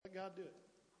God do it.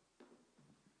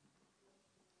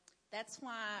 That's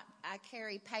why I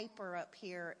carry paper up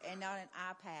here and not an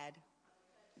iPad.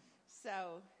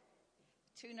 So,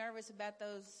 too nervous about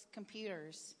those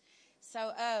computers.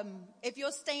 So, if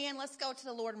you'll stand, let's go to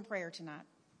the Lord in prayer tonight.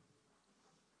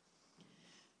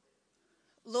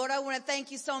 Lord, I want to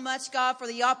thank you so much, God, for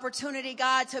the opportunity,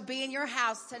 God, to be in your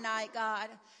house tonight, God.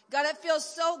 God, it feels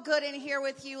so good in here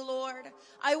with you, Lord.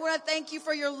 I want to thank you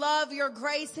for your love, your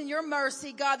grace, and your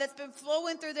mercy, God, that's been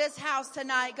flowing through this house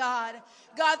tonight, God.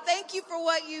 God, thank you for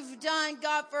what you've done,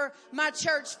 God, for my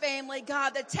church family,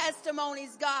 God, the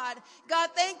testimonies, God. God,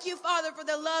 thank you, Father, for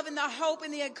the love and the hope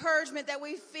and the encouragement that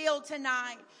we feel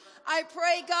tonight. I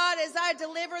pray, God, as I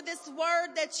deliver this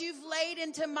word that you've laid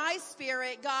into my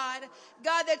spirit, God,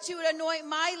 that you would anoint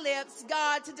my lips,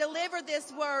 God, to deliver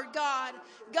this word, God.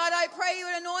 God, I pray you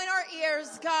would anoint our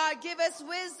ears, God. Give us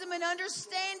wisdom and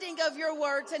understanding of your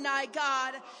word tonight,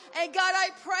 God. And God, I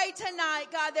pray tonight,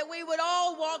 God, that we would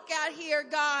all walk out here,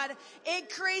 God,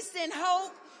 increase in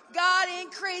hope, God,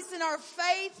 increase in our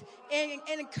faith and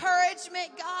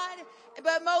encouragement, God.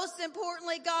 But most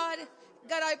importantly, God,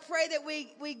 I pray that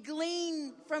we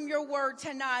glean from your word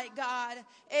tonight, God.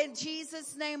 In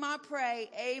Jesus' name I pray.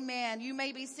 Amen. You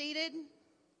may be seated.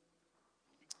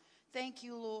 Thank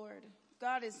you, Lord.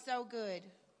 God is so good.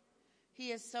 He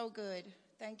is so good.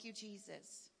 Thank you,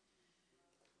 Jesus.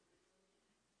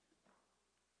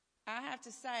 I have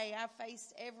to say, I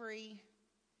faced every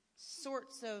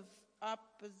sorts of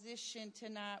opposition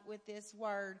tonight with this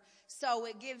word. So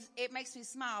it makes me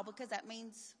smile because that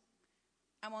means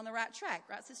I'm on the right track,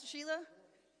 right, Sister Sheila?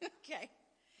 Okay.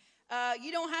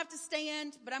 You don't have to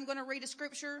stand, but I'm going to read a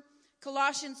scripture.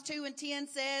 Colossians 2:10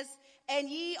 says, "And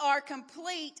ye are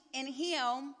complete in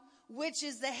him, which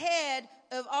is the head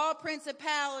of all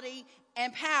principality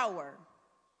and power."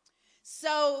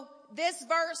 So this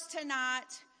verse tonight,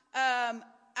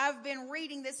 I've been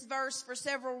reading this verse for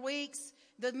several weeks.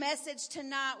 The message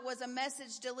tonight was a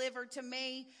message delivered to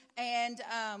me, and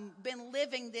been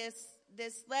living this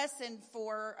lesson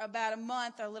for about a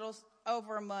month, or a little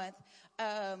over a month.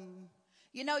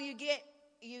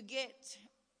 You get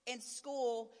in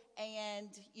school and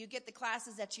you get the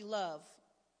classes that you love.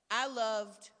 I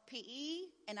loved PE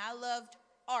and I loved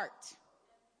art.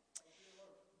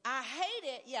 I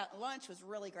hated, lunch was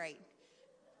really great.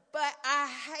 But I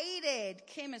hated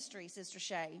chemistry, Sister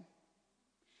Shay.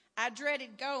 I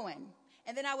dreaded going.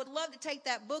 And then I would love to take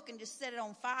that book and just set it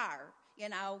on fire,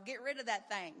 get rid of that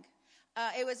thing.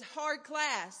 It was a hard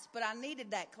class, but I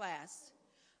needed that class.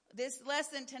 This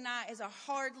lesson tonight is a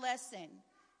hard lesson,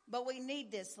 but we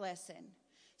need this lesson.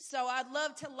 So I'd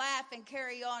love to laugh and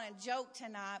carry on and joke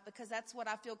tonight because that's what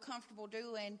I feel comfortable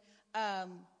doing,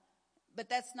 but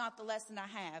that's not the lesson I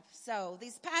have. So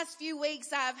these past few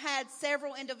weeks, I've had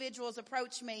several individuals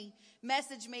approach me,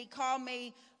 message me, call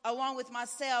me, along with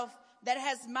myself, that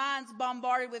has minds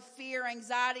bombarded with fear,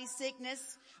 anxiety,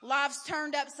 sickness, lives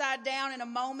turned upside down in a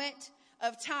moment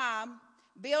of time,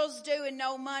 bills due and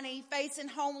no money, facing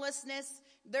homelessness.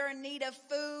 They're in need of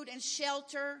food and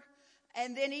shelter.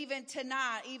 And then even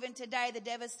today, the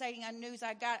devastating news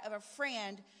I got of a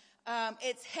friend,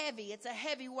 it's heavy. It's a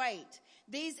heavy weight.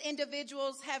 These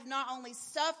individuals have not only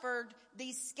suffered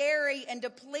these scary and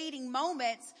depleting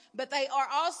moments, but they are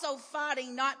also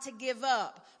fighting not to give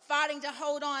up, fighting to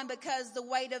hold on because the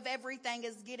weight of everything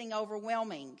is getting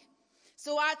overwhelming.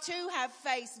 So I too have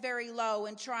faced very low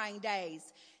and trying days.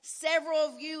 Several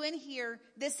of you in here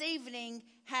this evening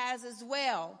has as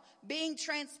well. Being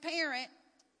transparent,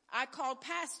 I called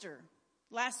Pastor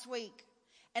last week,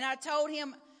 and I told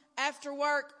him after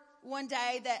work one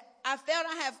day that I felt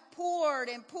I have poured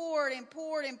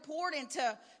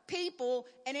into people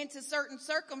and into certain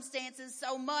circumstances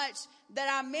so much that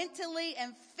I mentally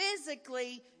and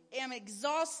physically am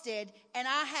exhausted, and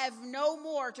I have no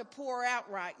more to pour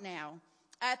out right now.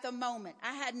 At the moment,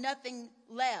 I had nothing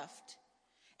left.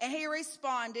 And he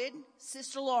responded,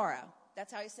 Sister Laura.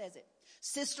 That's how he says it.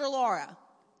 Sister Laura.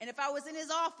 And if I was in his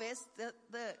office,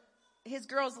 his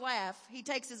girls laugh. He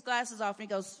takes his glasses off and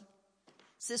he goes,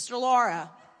 Sister Laura.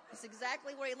 That's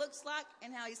exactly what he looks like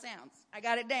and how he sounds. I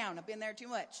got it down. I've been there too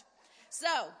much.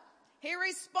 So he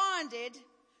responded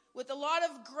with a lot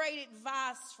of great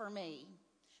advice for me.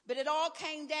 But it all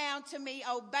came down to me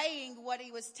obeying what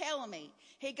he was telling me.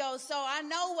 He goes, so I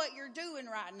know what you're doing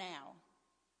right now.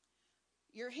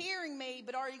 You're hearing me,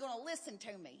 but are you going to listen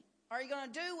to me? Are you going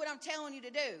to do what I'm telling you to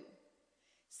do?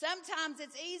 Sometimes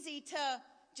it's easy to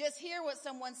just hear what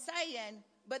someone's saying,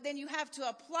 but then you have to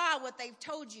apply what they've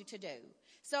told you to do.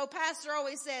 So Pastor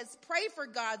always says, pray for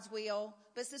God's will.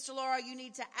 But Sister Laura, you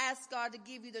need to ask God to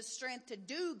give you the strength to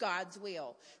do God's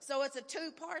will. So it's a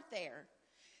two-part there.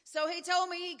 So he told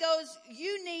me, he goes,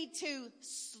 you need to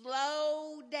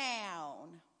slow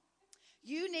down.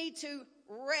 You need to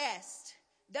rest.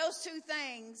 Those two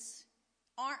things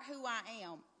aren't who I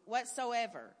am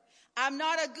whatsoever. I'm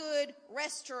not a good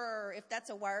resterer, if that's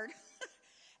a word.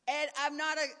 And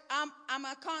I'm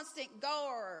a constant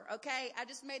goer, okay? I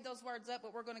just made those words up,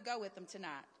 but we're going to go with them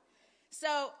tonight.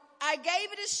 So I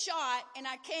gave it a shot, and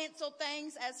I canceled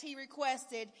things as he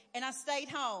requested, and I stayed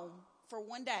home for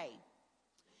one day.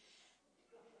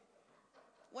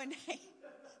 One day.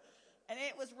 And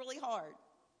it was really hard.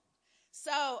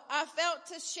 So I felt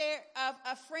to share,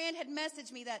 a friend had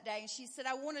messaged me that day, and she said,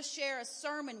 I want to share a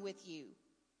sermon with you.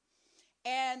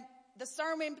 And the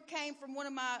sermon came from one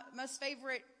of my most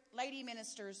favorite lady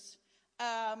ministers,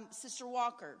 Sister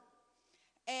Walker.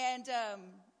 And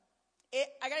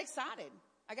I got excited.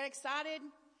 I got excited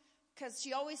because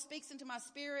she always speaks into my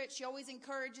spirit. She always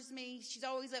encourages me. She's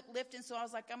always uplifting. So I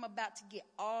was like, I'm about to get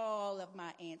all of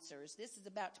my answers. This is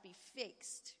about to be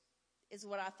fixed, is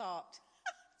what I thought.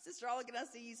 Sister Olga, I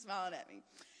see you smiling at me.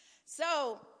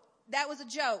 So that was a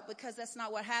joke because that's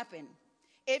not what happened.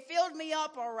 It filled me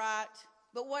up all right.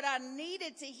 But what I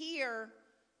needed to hear,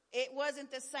 it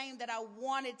wasn't the same that I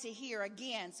wanted to hear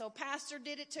again. So Pastor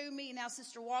did it to me, and now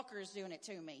Sister Walker is doing it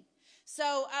to me.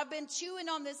 So I've been chewing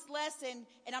on this lesson,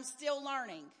 and I'm still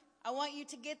learning. I want you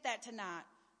to get that tonight.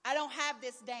 I don't have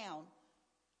this down.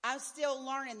 I'm still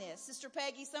learning this. Sister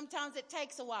Peggy, sometimes it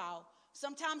takes a while.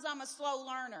 Sometimes I'm a slow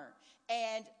learner,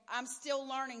 and I'm still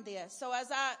learning this. So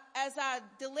as I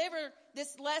deliver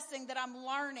this lesson that I'm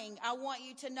learning, I want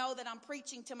you to know that I'm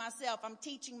preaching to myself. I'm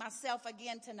teaching myself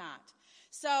again tonight.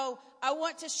 So I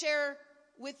want to share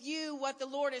with you what the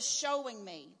Lord is showing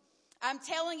me. I'm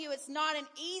telling you, it's not an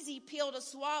easy pill to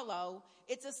swallow.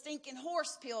 It's a stinking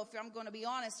horse pill, if I'm going to be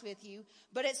honest with you.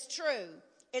 But it's true.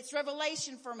 It's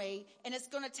revelation for me, and it's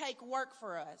going to take work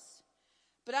for us.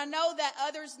 But I know that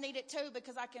others need it too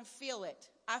because I can feel it.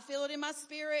 I feel it in my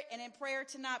spirit, and in prayer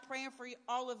tonight, praying for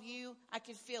all of you, I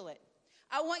can feel it.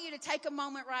 I want you to take a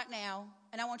moment right now,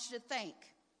 and I want you to think.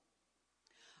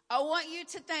 I want you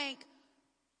to think,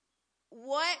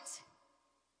 what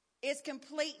is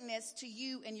completeness to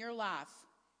you in your life?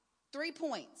 3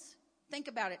 points. Think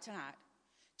about it tonight.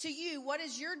 To you, what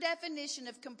is your definition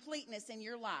of completeness in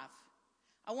your life?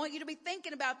 I want you to be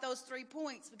thinking about those 3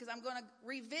 points because I'm going to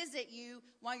revisit you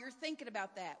while you're thinking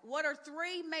about that. What are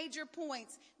 3 major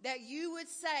points that you would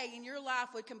say in your life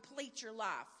would complete your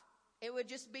life? It would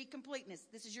just be completeness.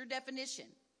 This is your definition.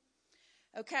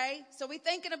 Okay? So we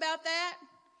thinking about that?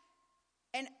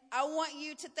 And I want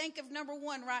you to think of number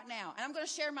 1 right now. And I'm going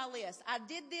to share my list. I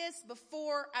did this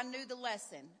before I knew the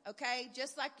lesson. Okay?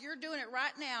 Just like you're doing it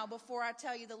right now before I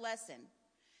tell you the lesson.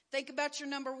 Think about your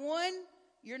number 1.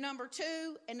 Your number 2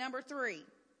 and number 3.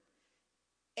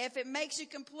 If it makes you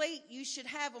complete, you should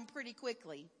have them pretty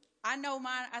quickly. I know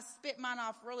mine, I spit mine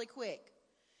off really quick.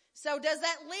 So does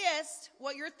that list,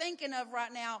 what you're thinking of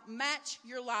right now, match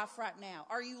your life right now?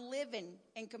 Are you living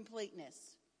in completeness?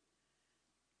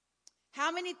 How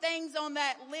many things on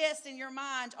that list in your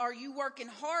mind are you working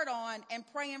hard on and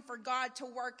praying for God to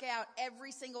work out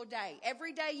every single day?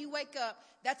 Every day you wake up,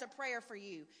 that's a prayer for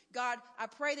you. God, I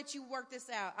pray that you work this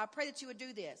out. I pray that you would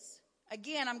do this.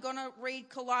 Again, I'm going to read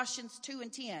Colossians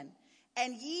 2:10.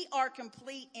 And ye are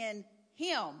complete in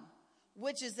him,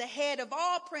 which is the head of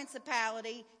all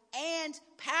principality and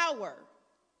power.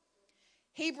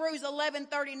 Hebrews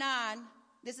 11:39,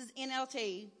 this is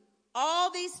NLT.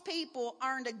 All these people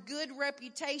earned a good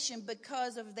reputation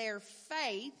because of their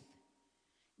faith,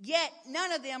 yet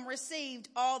none of them received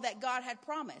all that God had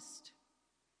promised.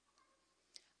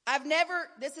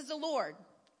 This is the Lord.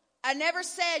 I never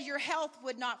said your health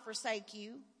would not forsake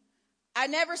you. I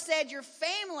never said your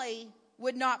family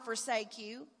would not forsake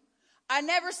you. I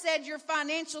never said your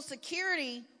financial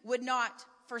security would not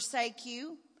forsake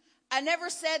you. I never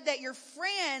said that your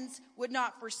friends would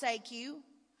not forsake you.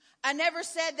 I never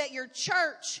said that your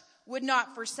church would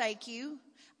not forsake you.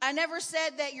 I never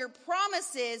said that your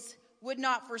promises would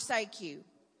not forsake you.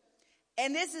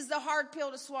 And this is the hard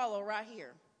pill to swallow right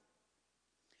here.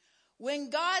 When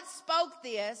God spoke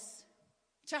this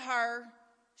to her,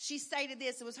 she stated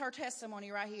this. It was her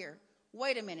testimony right here.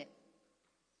 Wait a minute.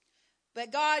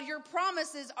 But God, your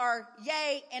promises are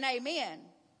yea and amen.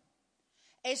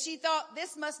 And she thought,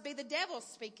 this must be the devil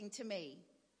speaking to me.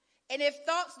 And if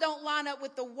thoughts don't line up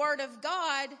with the word of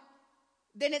God,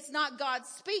 then it's not God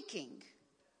speaking.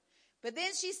 But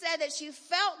then she said that she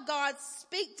felt God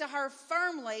speak to her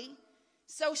firmly.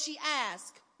 So she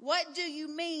asked, What do you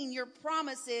mean your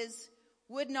promises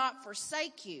would not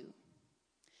forsake you?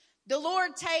 The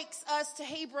Lord takes us to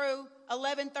Hebrew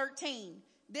 11:13.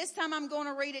 This time I'm going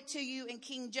to read it to you in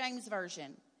King James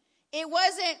Version. It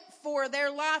wasn't for their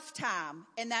lifetime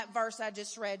in that verse I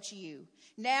just read to you.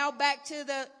 Now back to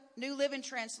the New Living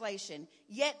Translation.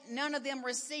 Yet none of them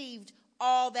received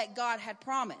all that God had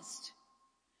promised.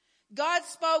 God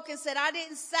spoke and said, I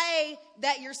didn't say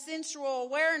that your sensual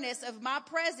awareness of my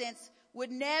presence would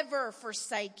never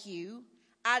forsake you.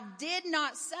 I did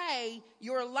not say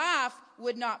your life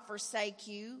would not forsake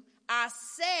you. I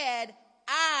said,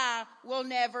 I will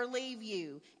never leave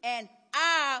you, and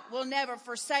I will never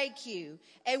forsake you.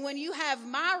 And when you have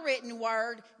my written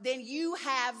word, then you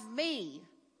have me.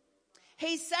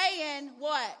 He's saying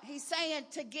what? He's saying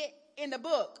to get in the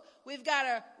book, we've got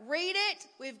to read it,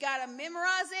 we've got to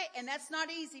memorize it, and that's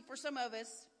not easy for some of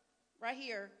us right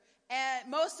here.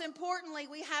 And most importantly,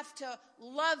 we have to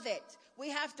love it. We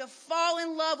have to fall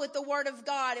in love with the Word of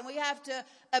God, and we have to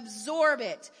absorb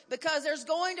it, because there's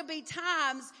going to be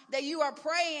times that you are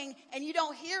praying and you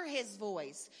don't hear His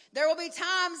voice. There will be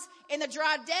times in the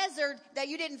dry desert that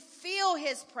you didn't feel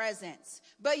His presence,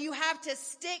 but you have to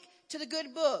stick to the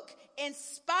good book in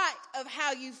spite of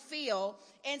how you feel,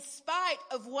 in spite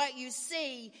of what you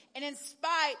see, and in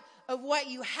spite of what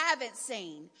you haven't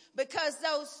seen. Because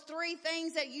those three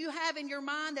things that you have in your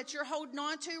mind that you're holding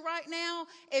on to right now,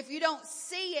 if you don't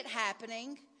see it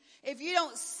happening, if you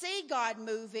don't see God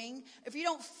moving, if you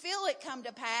don't feel it come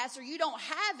to pass, or you don't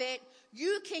have it,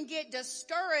 you can get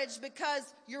discouraged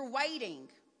because you're waiting.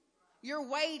 You're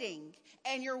waiting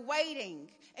and you're waiting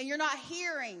and you're not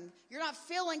hearing. You're not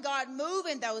feeling God move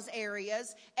in those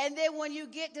areas. And then when you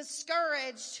get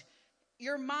discouraged,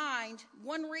 your mind,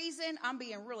 one reason, I'm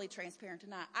being really transparent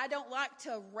tonight, I don't like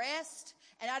to rest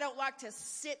and I don't like to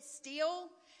sit still,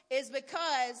 is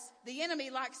because the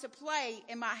enemy likes to play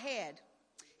in my head.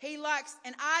 He likes,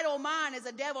 an idle mind is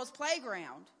a devil's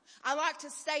playground. I like to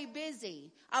stay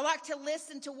busy. I like to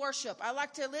listen to worship. I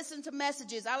like to listen to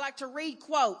messages. I like to read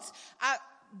quotes. I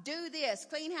do this,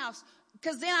 clean house,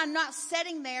 because then I'm not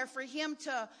sitting there for him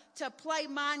to play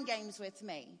mind games with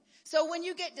me. So when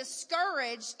you get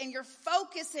discouraged and you're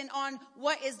focusing on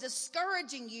what is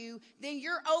discouraging you, then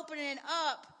you're opening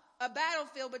up a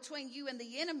battlefield between you and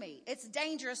the enemy. It's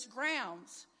dangerous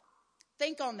grounds.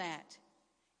 Think on that.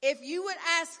 If you would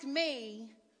ask me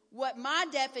what my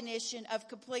definition of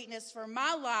completeness for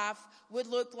my life would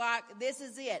look like, this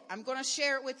is it. I'm going to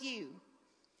share it with you.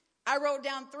 I wrote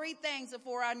down 3 things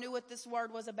before I knew what this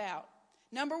word was about.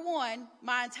 Number 1,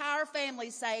 my entire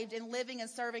family saved and living and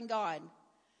serving God.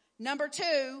 Number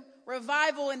 2,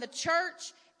 revival in the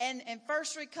church and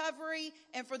first recovery,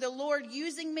 and for the Lord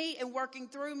using me and working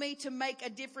through me to make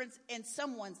a difference in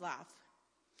someone's life.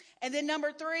 And then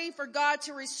number 3, for God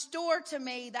to restore to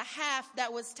me the half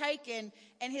that was taken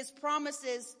and His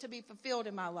promises to be fulfilled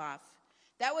in my life.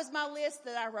 That was my list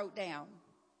that I wrote down.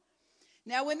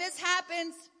 Now, when this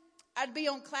happens, I'd be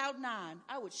on cloud 9.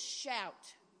 I would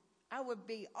shout. I would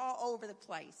be all over the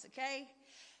place, okay?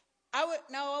 I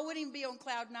wouldn't even be on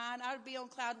cloud 9. I would be on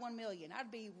cloud 1,000,000. I'd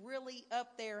be really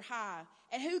up there high.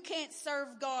 And who can't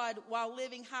serve God while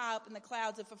living high up in the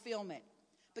clouds of fulfillment?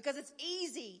 Because it's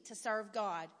easy to serve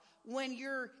God when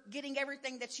you're getting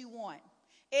everything that you want.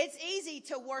 It's easy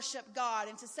to worship God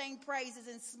and to sing praises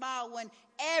and smile when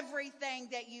everything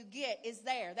that you get is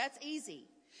there. That's easy.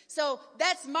 So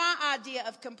that's my idea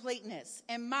of completeness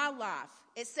in my life.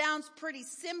 It sounds pretty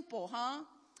simple, huh?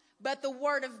 But the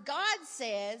Word of God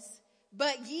says,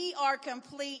 but ye are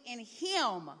complete in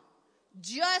Him,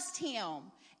 just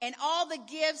Him. And all the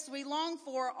gifts we long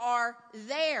for are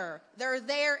there. They're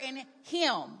there in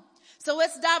Him. So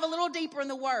let's dive a little deeper in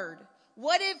the Word.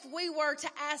 What if we were to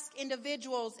ask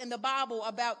individuals in the Bible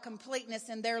about completeness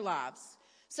in their lives?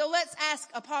 So let's ask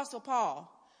Apostle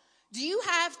Paul. Do you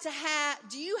have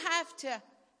to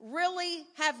really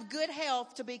have good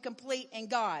health to be complete in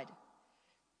God?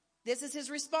 This is his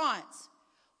response.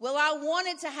 Well, I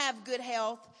wanted to have good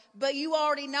health, but you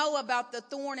already know about the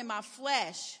thorn in my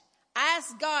flesh. I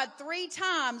asked God 3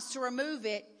 times to remove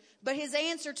it, but His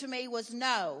answer to me was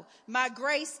no. My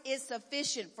grace is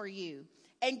sufficient for you.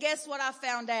 And guess what I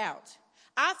found out?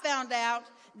 I found out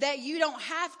that you don't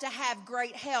have to have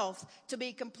great health to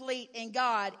be complete in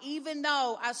God, even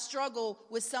though I struggle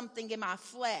with something in my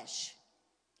flesh.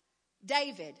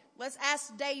 David, let's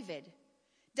ask David.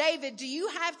 David, do you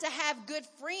have to have good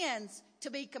friends to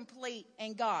be complete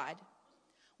in God?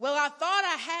 Well, I thought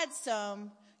I had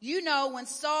some. You know, when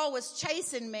Saul was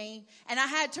chasing me and I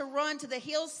had to run to the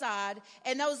hillside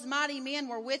and those mighty men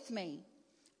were with me.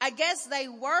 I guess they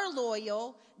were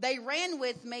loyal. They ran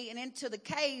with me and into the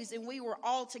caves, and we were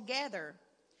all together.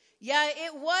 Yeah,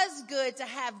 it was good to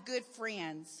have good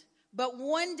friends. But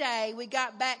one day we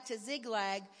got back to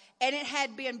Ziklag, and it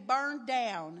had been burned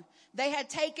down. They had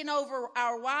taken over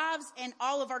our wives and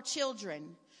all of our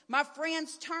children. My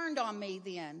friends turned on me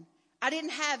then. I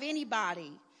didn't have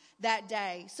anybody that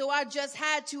day. So I just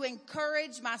had to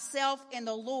encourage myself in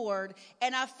the Lord.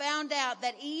 And I found out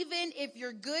that even if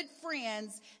your good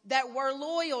friends that were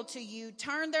loyal to you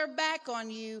turn their back on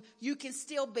you, you can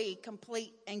still be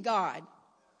complete in God.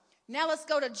 Now let's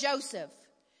go to Joseph.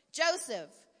 Joseph,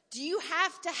 do you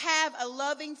have to have a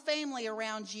loving family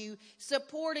around you,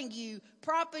 supporting you,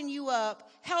 propping you up,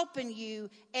 helping you,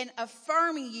 and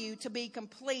affirming you to be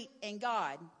complete in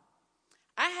God?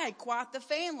 I had quite the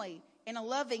family and a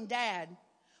loving dad.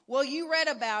 Well, you read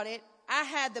about it. I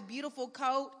had the beautiful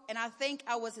coat, and I think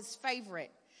I was his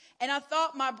favorite. And I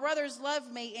thought my brothers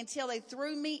loved me until they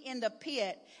threw me in the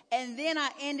pit. And then I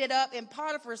ended up in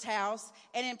Potiphar's house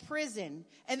and in prison.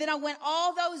 And then I went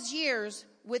all those years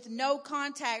with no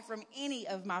contact from any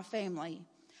of my family.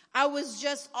 I was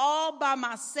just all by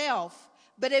myself.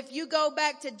 But if you go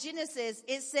back to Genesis,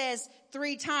 it says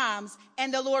 3 times,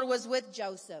 and the Lord was with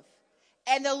Joseph.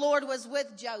 And the Lord was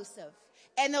with Joseph.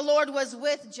 And the Lord was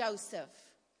with Joseph.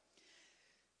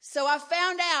 So I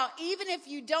found out, even if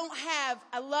you don't have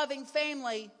a loving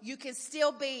family, you can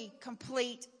still be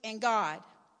complete in God.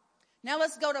 Now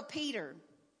let's go to Peter.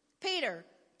 Peter,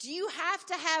 do you have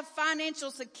to have financial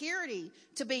security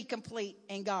to be complete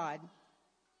in God?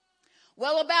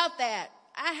 Well, about that,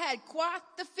 I had quite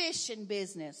the fishing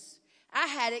business. I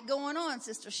had it going on,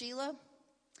 Sister Sheila.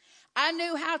 I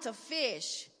knew how to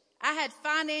fish. I had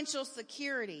financial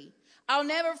security. I'll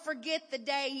never forget the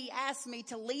day he asked me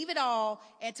to leave it all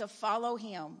and to follow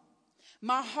him.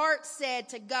 My heart said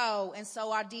to go, and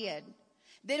so I did.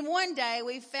 Then one day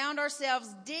we found ourselves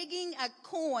digging a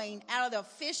coin out of the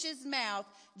fish's mouth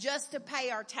just to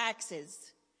pay our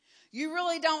taxes. You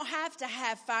really don't have to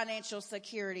have financial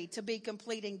security to be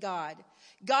complete in God.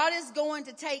 God is going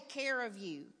to take care of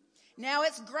you. Now,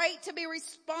 it's great to be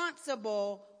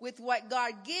responsible with what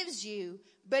God gives you,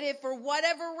 but if for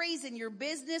whatever reason your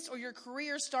business or your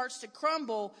career starts to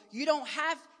crumble, you don't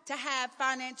have to have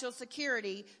financial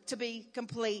security to be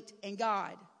complete in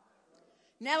God.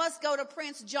 Now let's go to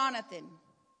Prince Jonathan.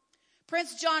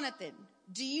 Prince Jonathan,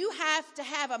 do you have to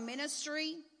have a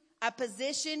ministry, a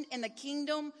position in the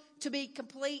kingdom to be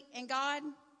complete in God?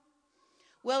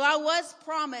 Well, I was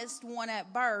promised one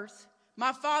at birth.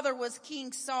 My father was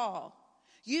King Saul.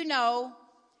 You know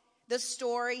the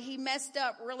story. He messed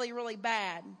up really, really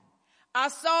bad. I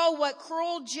saw what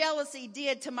cruel jealousy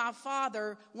did to my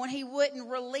father when he wouldn't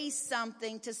release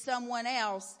something to someone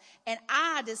else. And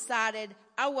I decided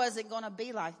I wasn't going to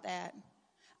be like that.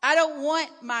 I don't want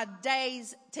my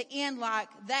days to end like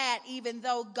that, even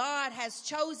though God has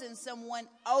chosen someone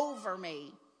over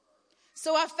me.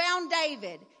 So I found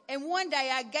David, and one day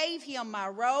I gave him my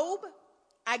robe,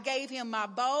 I gave him my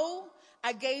bow,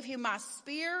 I gave him my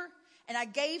spear, and I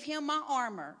gave him my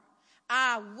armor.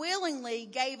 I willingly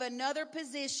gave another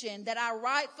position that I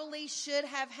rightfully should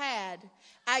have had.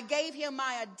 I gave him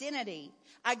my identity.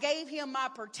 I gave him my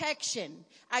protection.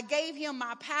 I gave him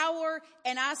my power,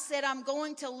 and I said, I'm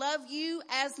going to love you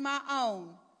as my own.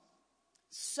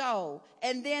 So,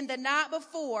 and then the night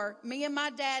before me and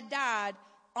my dad died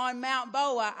on Mount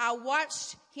Boa, I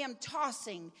watched him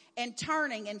tossing and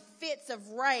turning in fits of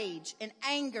rage and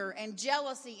anger and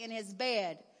jealousy in his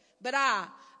bed. But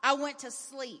I went to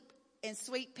sleep in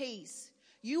sweet peace.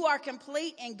 You are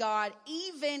complete in God,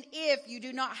 even if you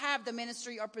do not have the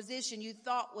ministry or position you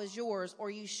thought was yours or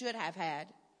you should have had.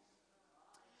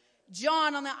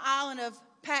 John on the island of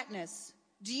Patmos.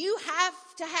 Do you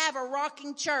have to have a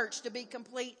rocking church to be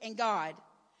complete in God?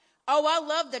 Oh, I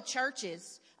love the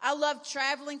churches. I love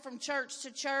traveling from church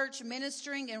to church,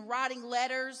 ministering and writing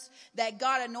letters that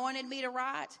God anointed me to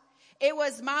write. It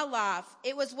was my life.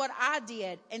 It was what I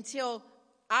did until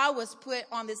I was put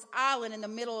on this island in the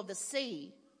middle of the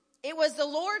sea. It was the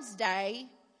Lord's day,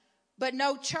 but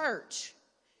no church.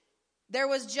 There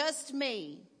was just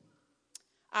me.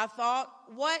 I thought,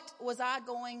 what was I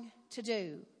going to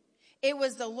do? It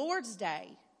was the Lord's day.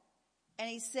 And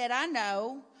he said, I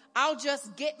know. I'll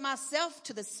just get myself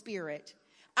to the Spirit.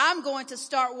 I'm going to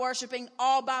start worshiping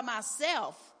all by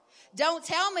myself. Don't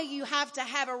tell me you have to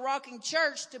have a rocking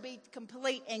church to be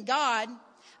complete in God.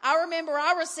 I remember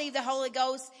I received the Holy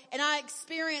Ghost and I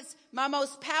experienced my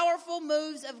most powerful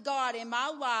moves of God in my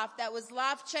life that was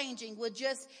life-changing with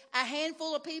just a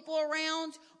handful of people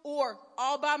around or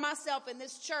all by myself in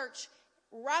this church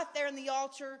right there in the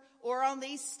altar or on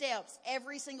these steps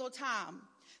every single time.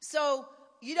 So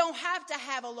you don't have to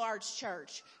have a large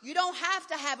church. You don't have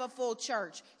to have a full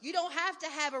church. You don't have to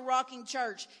have a rocking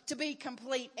church to be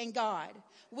complete in God.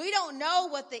 We don't know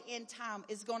what the end time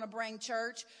is going to bring,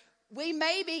 church. We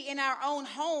may be in our own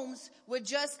homes with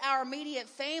just our immediate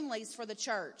families for the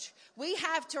church. We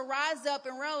have to rise up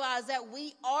and realize that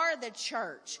we are the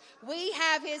church. We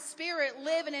have His Spirit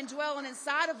living and dwelling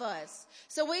inside of us.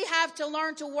 So we have to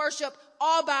learn to worship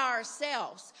all by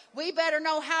ourselves. We better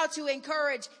know how to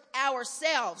encourage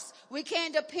ourselves. We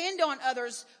can't depend on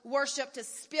others' worship to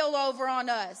spill over on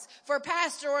us, for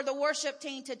pastor or the worship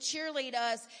team to cheerlead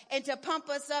us and to pump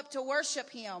us up to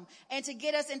worship Him and to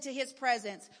get us into His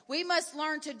presence. We must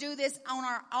learn to do this on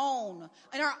our own,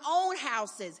 in our own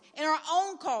houses, in our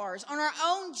own cars, on our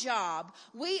own job.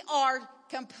 We are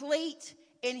complete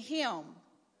in Him.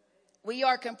 We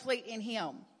are complete in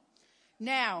Him.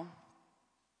 Now,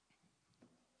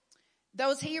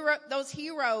 those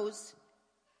heroes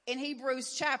in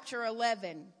Hebrews chapter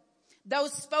 11,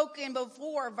 those spoken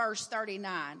before verse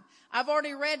 39. I've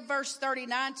already read verse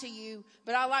 39 to you,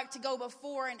 but I like to go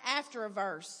before and after a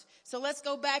verse. So let's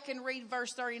go back and read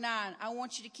verse 39. I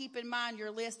want you to keep in mind your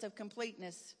list of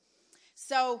completeness.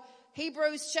 So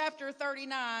Hebrews chapter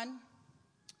 39,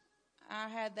 I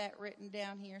had that written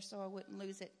down here so I wouldn't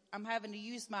lose it. I'm having to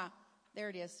use there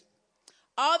it is.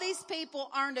 All these people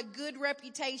earned a good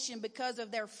reputation because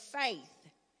of their faith.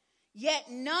 Yet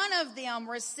none of them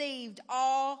received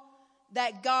all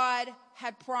that God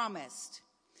had promised.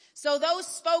 So those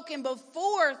spoken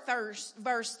before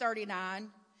verse 39,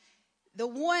 the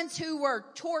ones who were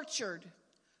tortured,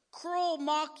 cruel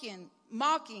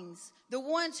mockings, the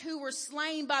ones who were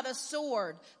slain by the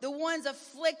sword, the ones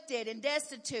afflicted and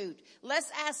destitute.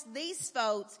 Let's ask these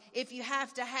folks if you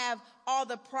have to have all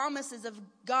the promises of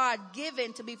God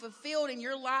given to be fulfilled in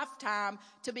your lifetime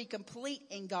to be complete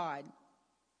in God.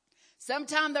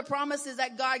 Sometimes the promises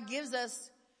that God gives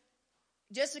us,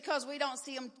 just because we don't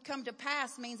see them come to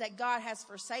pass, means that God has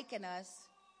forsaken us.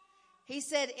 He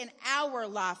said in our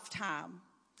lifetime.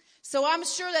 So I'm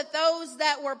sure that those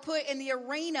that were put in the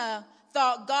arena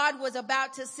thought God was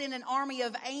about to send an army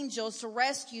of angels to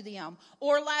rescue them,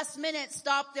 or last minute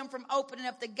stop them from opening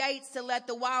up the gates to let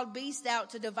the wild beast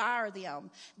out to devour them.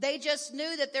 They just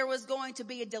knew that there was going to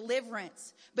be a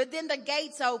deliverance. But then the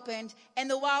gates opened and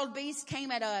the wild beast came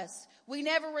at us. We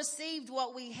never received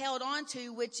what we held on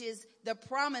to, which is the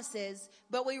promises,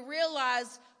 but we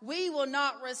realized we will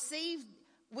not receive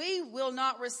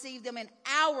them in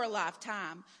our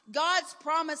lifetime. God's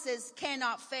promises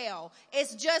cannot fail.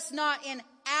 It's just not in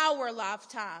our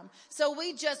lifetime. So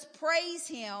we just praise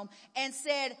Him and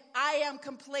said, I am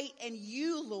complete in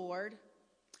you, Lord.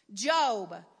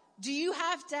 Job, do you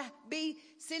have to be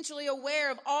centrally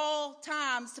aware of all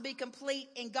times to be complete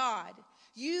in God?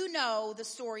 You know the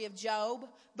story of Job,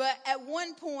 but at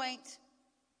one point,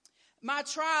 my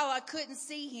trial, I couldn't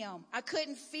see Him. I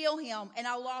couldn't feel Him, and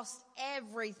I lost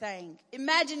everything.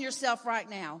 Imagine yourself right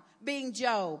now being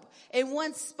Job in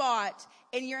one spot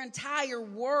in your entire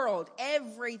world.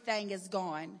 Everything is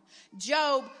gone.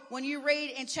 Job, when you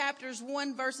read in chapters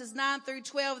 1, verses 9 through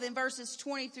 12, then verses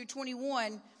 20 through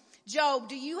 21, Job,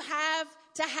 do you have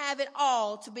to have it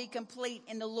all to be complete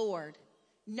in the Lord?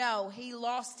 No, he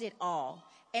lost it all,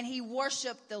 and he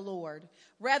worshiped the Lord.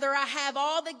 Whether I have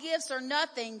all the gifts or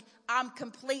nothing, I'm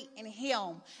complete in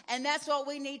Him. And that's what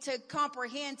we need to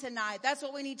comprehend tonight. That's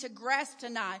what we need to grasp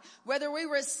tonight. Whether we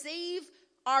receive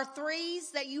our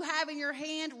threes that you have in your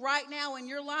hand right now in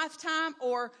your lifetime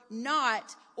or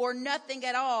not, or nothing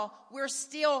at all, we're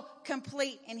still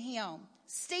complete in Him.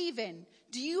 Stephen,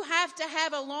 do you have to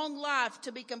have a long life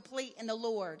to be complete in the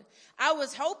Lord? I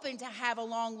was hoping to have a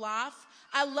long life.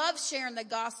 I love sharing the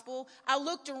gospel. I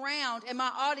looked around and my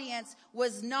audience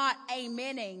was not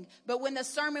amening. But when the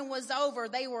sermon was over,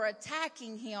 they were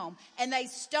attacking him and they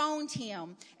stoned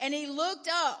him. And he looked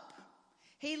up.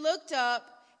 He looked up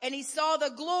and he saw the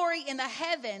glory in the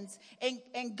heavens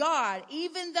and God.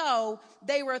 Even though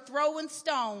they were throwing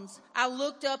stones, I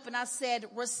looked up and I said,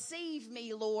 receive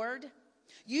me, Lord.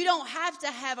 You don't have to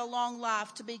have a long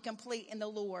life to be complete in the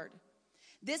Lord.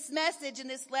 This message and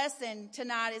this lesson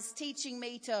tonight is teaching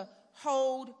me to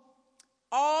hold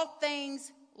all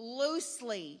things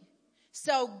loosely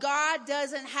so God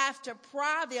doesn't have to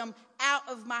pry them out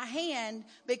of my hand,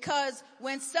 because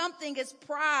when something is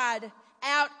pried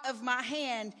out of my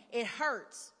hand, it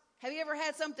hurts. Have you ever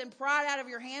had something pried out of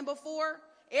your hand before?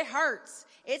 It hurts.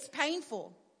 It's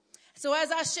painful. So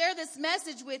as I share this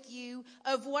message with you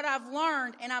of what I've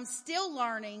learned and I'm still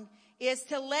learning, is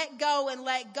to let go and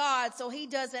let God so he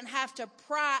doesn't have to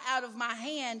pry out of my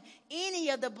hand any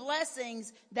of the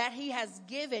blessings that he has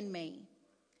given me.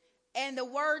 And the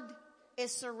word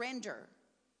is surrender.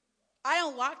 I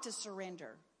don't like to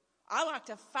surrender. I like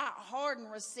to fight hard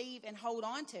and receive and hold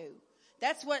on to.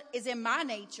 That's what is in my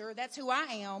nature. That's who I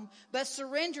am. But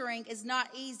surrendering is not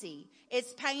easy.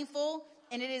 It's painful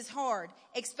and it is hard,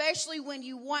 especially when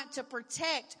you want to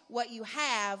protect what you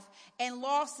have, and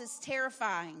loss is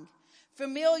terrifying.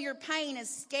 Familiar pain is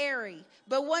scary,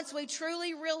 but once we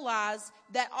truly realize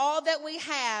that all that we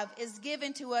have is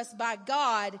given to us by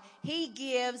God, he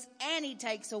gives and he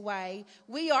takes away.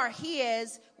 We are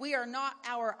his. We are not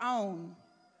our own.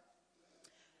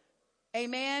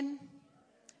 Amen.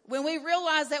 When we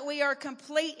realize that we are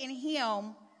complete in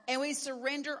him and we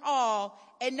surrender all,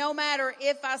 and no matter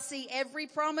if I see every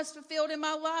promise fulfilled in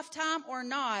my lifetime or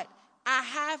not, I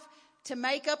have to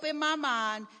make up in my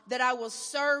mind that I will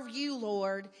serve you,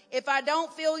 Lord. If I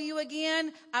don't feel you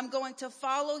again, I'm going to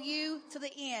follow you to the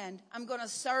end. I'm going to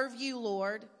serve you,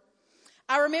 Lord.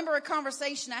 I remember a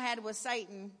conversation I had with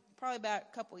Satan probably about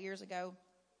a couple years ago.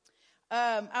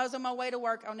 I was on my way to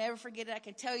work. I'll never forget it. I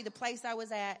can tell you the place I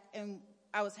was at, and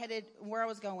I was headed where I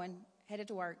was going, headed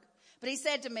to work. But he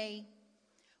said to me,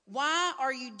 "Why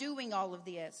are you doing all of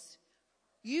this?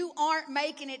 You aren't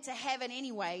making it to heaven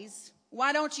anyways.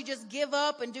 Why don't you just give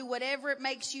up and do whatever it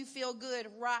makes you feel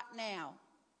good right now?"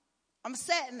 I'm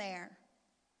sitting there.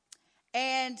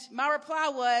 And my reply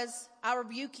was, "I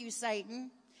rebuke you,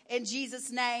 Satan, in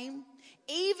Jesus' name.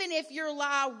 Even if your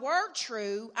lie were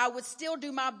true, I would still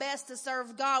do my best to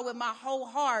serve God with my whole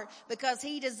heart because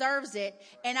he deserves it."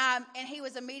 And he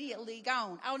was immediately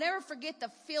gone. I'll never forget the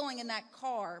feeling in that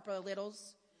car, Brother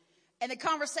Littles, and the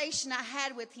conversation I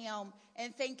had with him,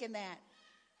 and thinking that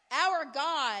our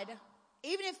God,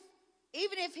 even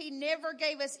if he never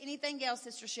gave us anything else,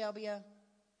 Sister Shelby,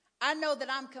 I know that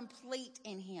I'm complete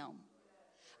in him.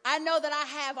 I know that I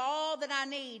have all that I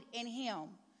need in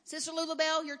him. Sister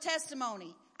Lulabelle, your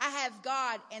testimony, I have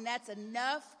God, and that's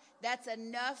enough. That's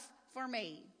enough for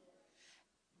me.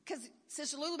 Because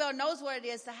Sister Lulabelle knows what it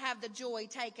is to have the joy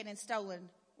taken and stolen.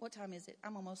 What time is it?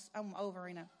 I'm over,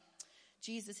 Rena.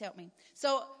 Jesus help me.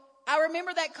 So I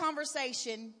remember that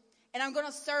conversation, and I'm going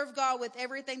to serve God with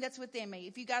everything that's within me.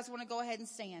 If you guys want to go ahead and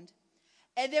stand.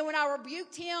 And then when I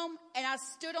rebuked him and I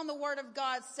stood on the word of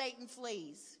God, Satan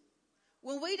flees.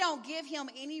 When we don't give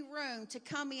him any room to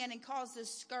come in and cause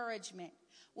discouragement,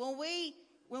 when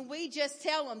we just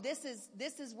tell him, this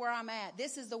is where I'm at.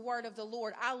 This is the word of the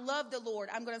Lord. I love the Lord.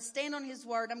 I'm going to stand on his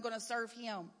word. I'm going to serve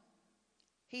him.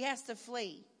 He has to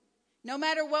flee. No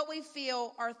matter what we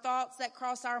feel, or thoughts that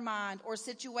cross our mind, or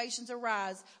situations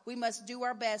arise, we must do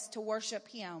our best to worship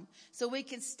him so we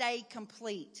can stay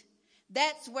complete.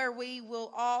 That's where we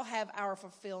will all have our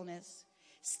fulfillment.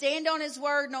 Stand on his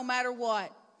word no matter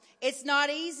what. It's not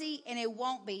easy, and it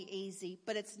won't be easy,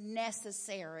 but it's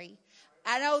necessary.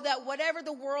 I know that whatever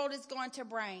the world is going to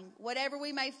bring, whatever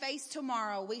we may face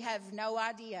tomorrow, we have no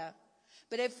idea.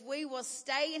 But if we will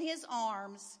stay in his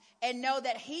arms and know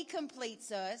that he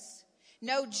completes us,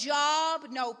 no job,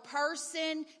 no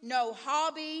person, no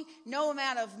hobby, no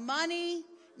amount of money,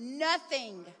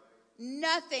 nothing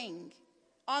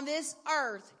on this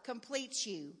earth completes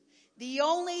you. The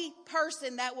only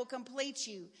person that will complete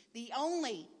you, the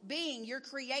only being, your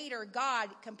creator, God,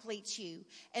 completes you.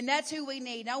 And that's who we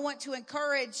need. And I want to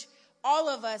encourage all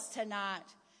of us tonight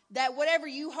that whatever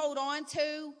you hold on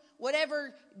to,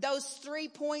 whatever those 3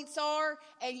 points are,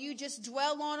 and you just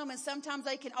dwell on them, and sometimes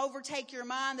they can overtake your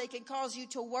mind. They can cause you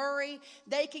to worry.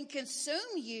 They can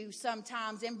consume you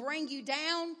sometimes and bring you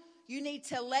down. You need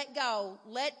to let go.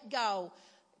 Let go.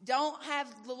 Don't have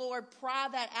the Lord pry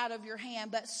that out of your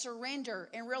hand, but surrender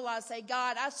and realize, say,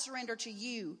 God, I surrender to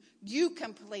you. You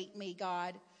complete me,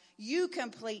 God. You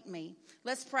complete me.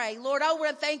 Let's pray. Lord, I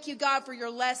want to thank you, God, for your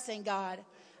lesson, God.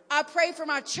 I pray for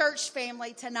my church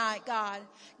family tonight, God.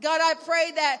 God, I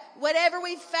pray that whatever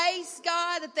we face,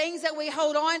 God, the things that we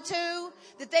hold on to,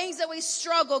 the things that we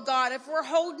struggle, God, if we're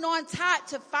holding on tight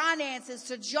to finances,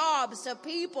 to jobs, to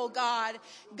people, God,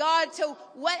 to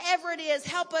whatever it is,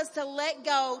 help us to let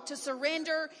go, to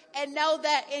surrender, and know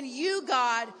that in you,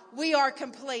 God, we are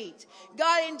complete.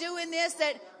 God, in doing this,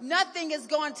 that nothing is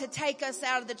going to take us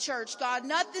out of the church, God.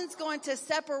 Nothing's going to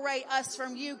separate us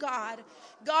from you, God.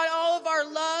 God, all of our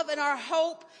love and our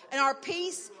hope and our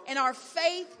peace and our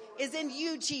faith is in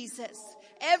you, Jesus.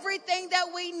 Everything that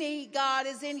we need, God,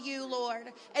 is in you,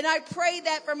 Lord. And I pray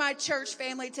that for my church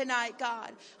family tonight,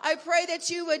 God. I pray that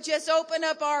you would just open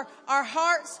up our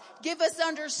hearts, give us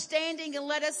understanding, and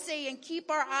let us see and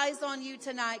keep our eyes on you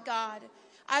tonight, God.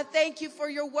 I thank you for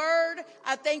your word.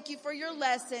 I thank you for your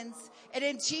lessons. And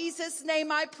in Jesus'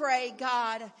 name I pray,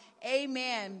 God.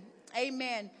 Amen.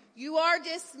 Amen. You are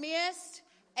dismissed.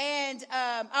 And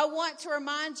I want to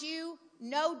remind you,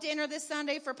 no dinner this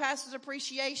Sunday for Pastor's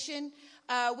Appreciation.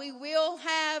 We will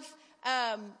have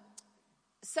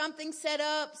something set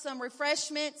up, some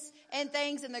refreshments and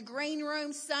things in the green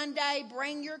room Sunday.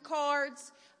 Bring your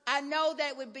cards. I know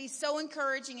that would be so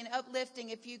encouraging and uplifting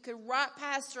if you could write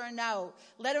Pastor a note.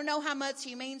 Let him know how much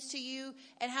he means to you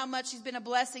and how much he's been a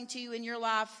blessing to you in your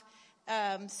life.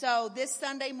 So this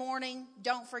Sunday morning,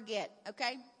 don't forget,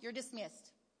 okay? You're dismissed.